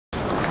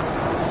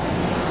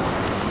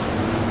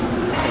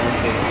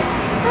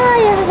Hi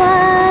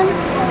everyone!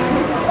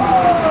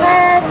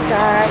 Let's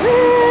start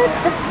with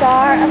the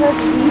star of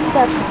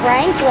Aretha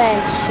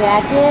Franklin.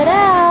 Check it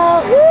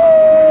out!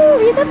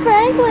 Woo! Aretha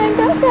Franklin,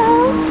 go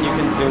go! You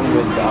can zoom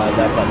with that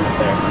button up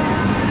there.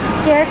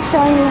 Derek's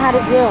showing me how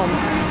to zoom.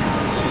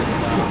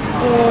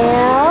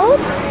 And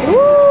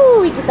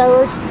woo! We get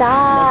the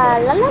star.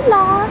 La la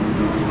la.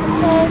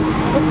 Okay,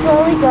 we'll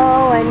slowly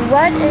go. And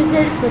what is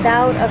it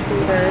without a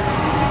Hooters?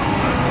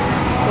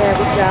 There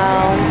we go.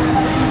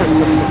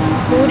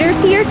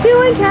 Hooters here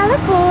too in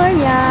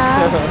California.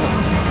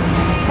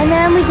 And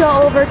then we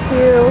go over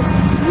to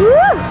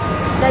woo,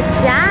 the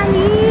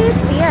Chinese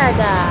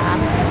Theater.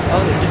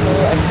 Oh, there's a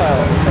little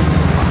X-Files.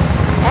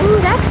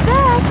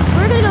 XXX.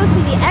 We're gonna go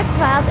see the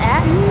X-Files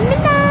at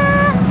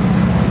midnight.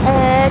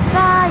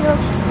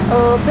 X-Files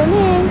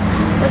opening.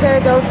 We're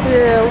gonna go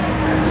through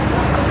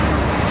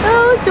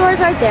those doors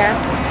right there.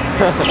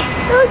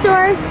 Those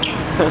doors.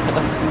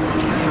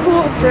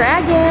 Cool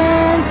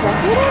dragon. Check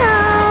it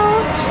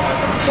out.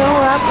 Go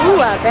up. Ooh,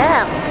 a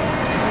bell.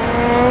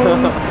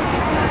 And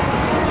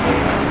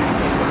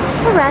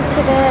the rest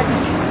of it.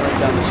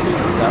 Down the street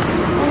and stuff.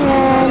 And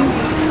then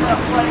we're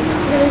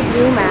gonna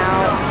zoom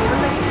out.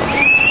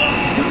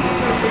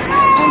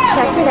 And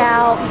check it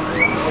out.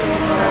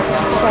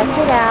 Check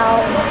it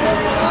out.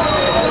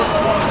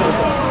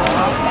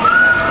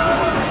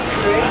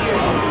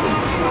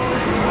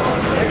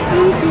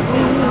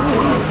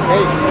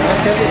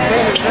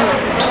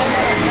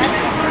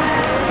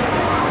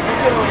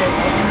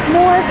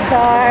 More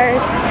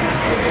stars.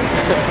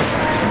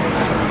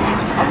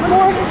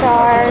 More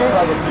stars.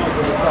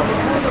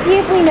 Let's see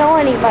if we know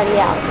anybody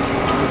else.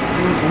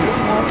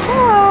 More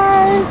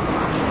stars.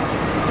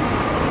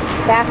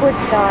 Backward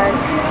stars.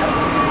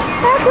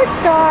 Backward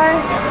star.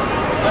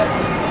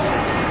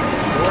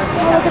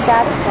 Oh, look at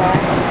that star.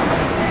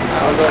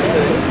 I'll go to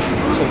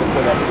the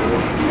put up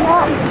here.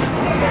 Oh.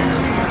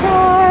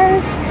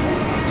 Stars.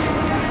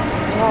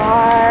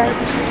 Star.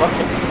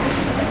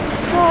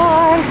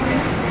 Star.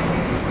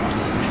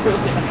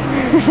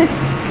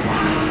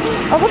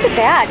 Oh, look at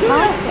that.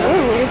 Tom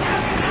Cruise.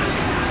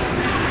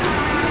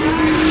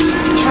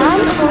 Tom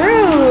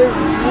Cruise.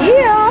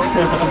 Yeah.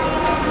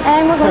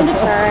 And we're going to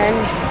turn.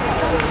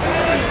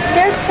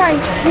 Derek's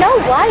trying Snow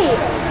White.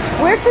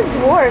 Where's her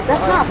dwarves?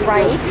 That's not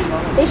right.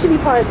 They should be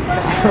part of the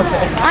story.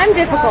 I'm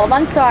difficult.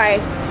 I'm sorry.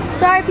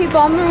 Sorry,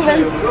 people. I'm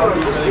moving.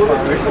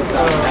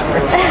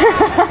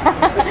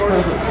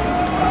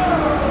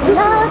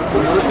 Lots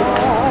of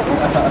stars.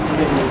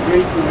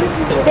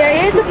 There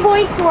is a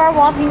point to our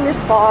walking this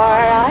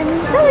far. I'm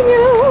telling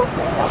you.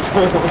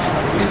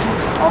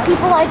 Oh,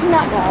 people I do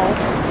not know.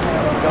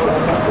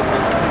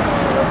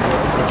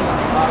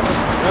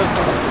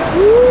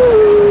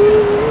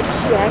 Ooh,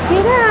 check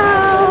it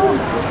out.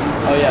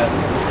 Oh yeah.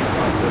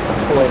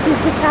 This is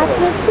the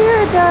Captive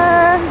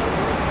Theater.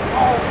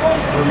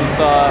 Where we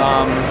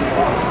saw,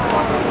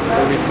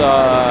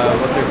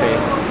 what's her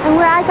face? And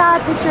where I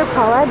got a picture of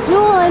Paula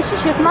Abdul and she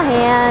shook my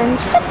hand.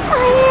 She shook my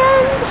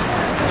hand.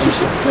 She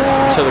shook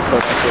it. Show the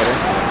Kodak Theater.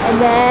 And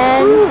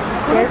then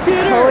there's the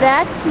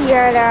Kodak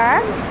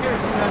Theater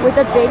with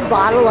a big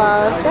bottle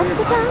of da da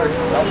da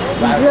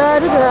da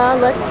da da.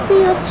 Let's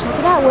see, let's check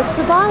it out. What's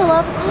the bottle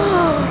of?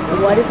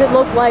 What does it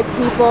look like,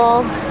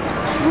 people?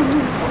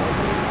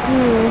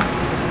 You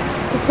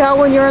can tell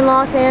when you're in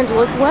Los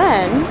Angeles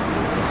when.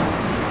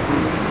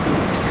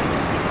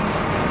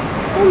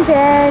 And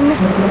then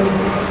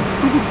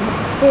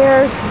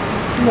there's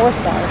more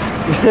stars.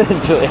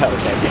 Julia,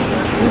 okay.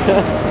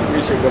 We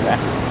should go back.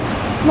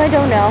 Someone I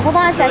don't know. Hold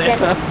on a second.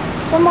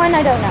 Someone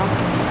I don't know.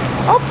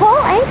 Oh, Paul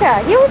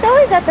Anka. He was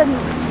always at the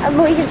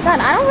Mohegan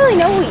Sun. I don't really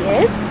know who he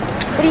is,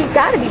 but he's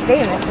got to be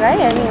famous, right?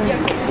 I mean,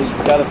 He's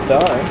got a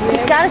star.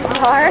 he's got a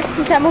star.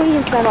 He's at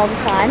Mohegan Sun all the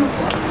time.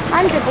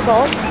 I'm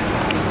difficult.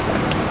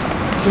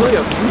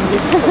 Julia, we need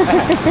to go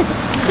back.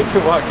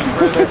 We're walking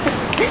further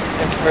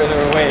and further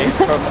away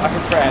from our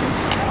friends.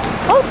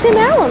 Oh, Tim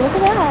Allen. Look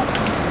at that.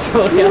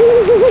 Julia,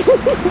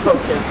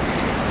 focus.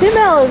 Tim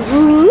Allen.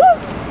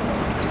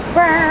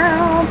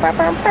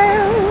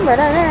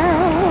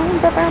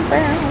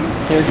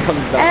 Here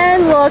comes that.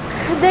 And look,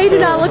 they do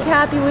not look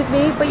happy with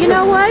me, but you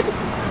know what?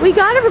 We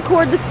gotta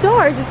record the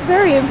stars. It's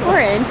very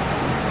important.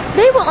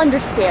 They will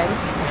understand.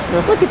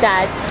 Look at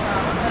that.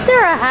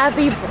 They're a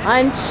happy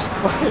bunch.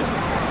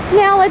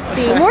 Now let's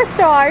see, more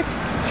stars.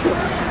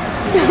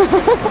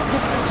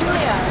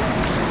 Julia,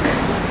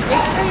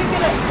 make sure you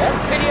get a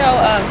video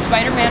of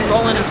Spider-Man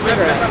rolling a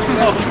cigarette.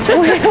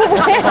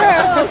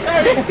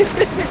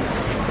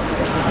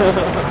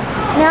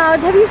 Now,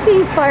 have you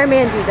seen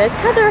Spider-Man do this?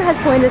 Heather has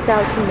pointed this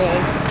out to me.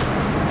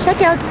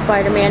 Check out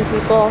Spider-Man,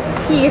 people.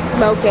 He is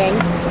smoking.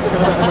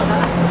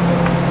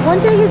 One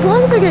day his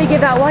lungs are going to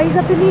give out while he's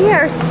up in the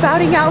air,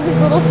 spouting out his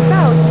little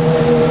spout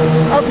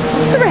of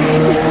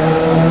thread.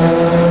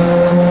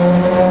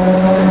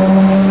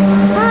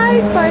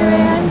 Hi,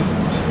 Spider-Man.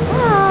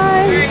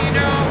 Hi. Hey, you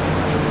know,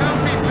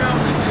 nobody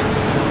filmed it.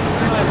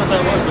 I thought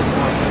that was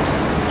before.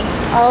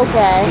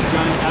 Okay.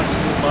 Giant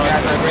absolute bug. Yeah,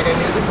 it's like reggae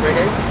music,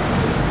 reggae.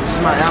 This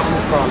is my album.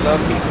 It's called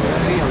Love, Peace, and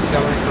Unity. I'm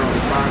selling it for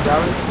only $5.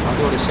 I'm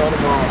doing a show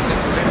tomorrow on 6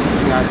 events.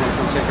 If you guys want to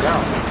come check it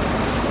out.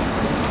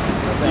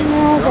 Thanks.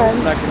 No, No, good.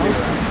 I'm not gonna do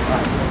that.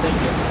 Alright, thank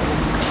you.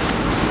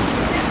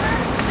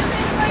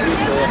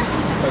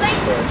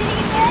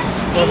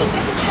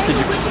 Did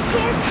you?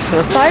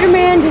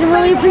 Spider-Man didn't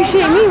really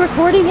appreciate me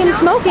recording him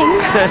smoking.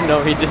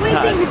 No, he did Sweet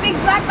not. thing, the big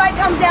black light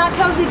comes out,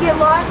 tells me to get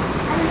lost,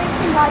 and the next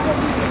thing God tells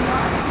me to get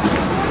lost.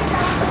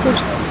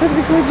 Let's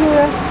record you,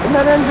 and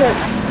that ends it.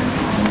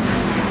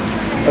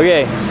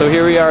 Okay, so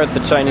here we are at the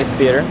Chinese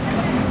theater,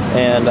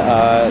 and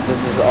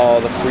this is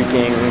all the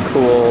freaking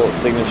cool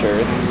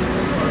signatures.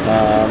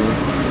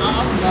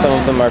 Some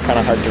of them are kind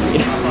of hard to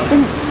read,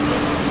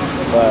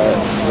 but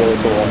really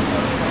cool.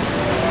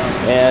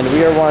 And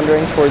we are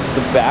wandering towards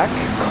the back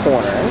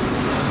corner.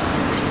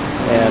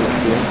 And let's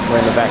see, we're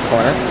in the back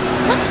corner.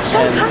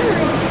 Sean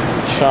Connery.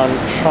 Sean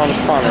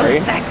Connery.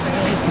 So sexy.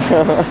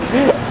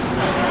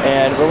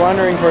 And we're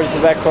wandering towards the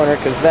back corner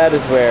because that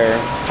is where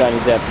Johnny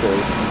Depp's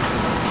is.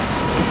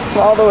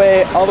 All the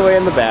way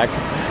in the back.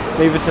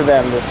 Leave it to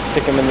them to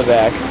stick him in the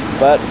back.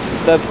 But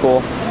that's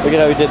cool. Look at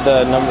how he did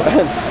the number.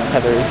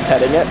 Heather is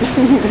petting it.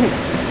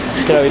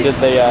 Look at how he did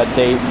the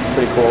date. It's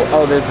pretty cool.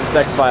 Oh, there's a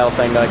sex file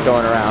thing like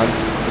going around,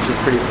 which is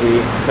pretty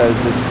sweet because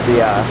it's the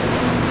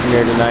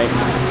premiere tonight.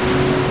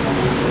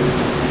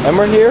 And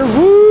we're here.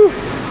 Woo!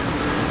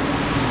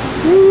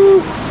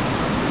 Woo!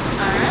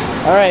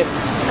 Alright,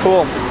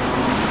 cool.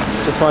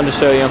 Just wanted to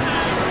show you.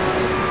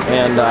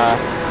 And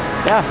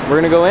yeah, we're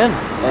gonna go in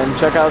and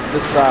check out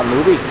this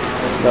movie.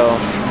 So,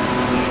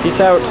 peace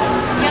out.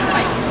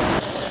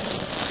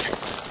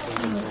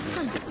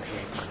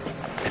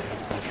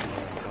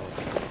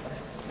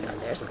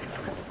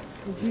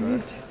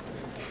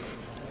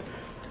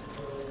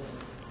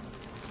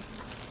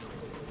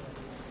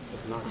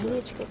 I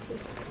need to go pee.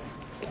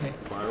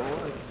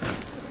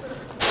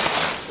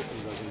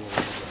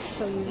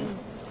 So you know.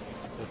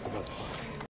 That's the best part.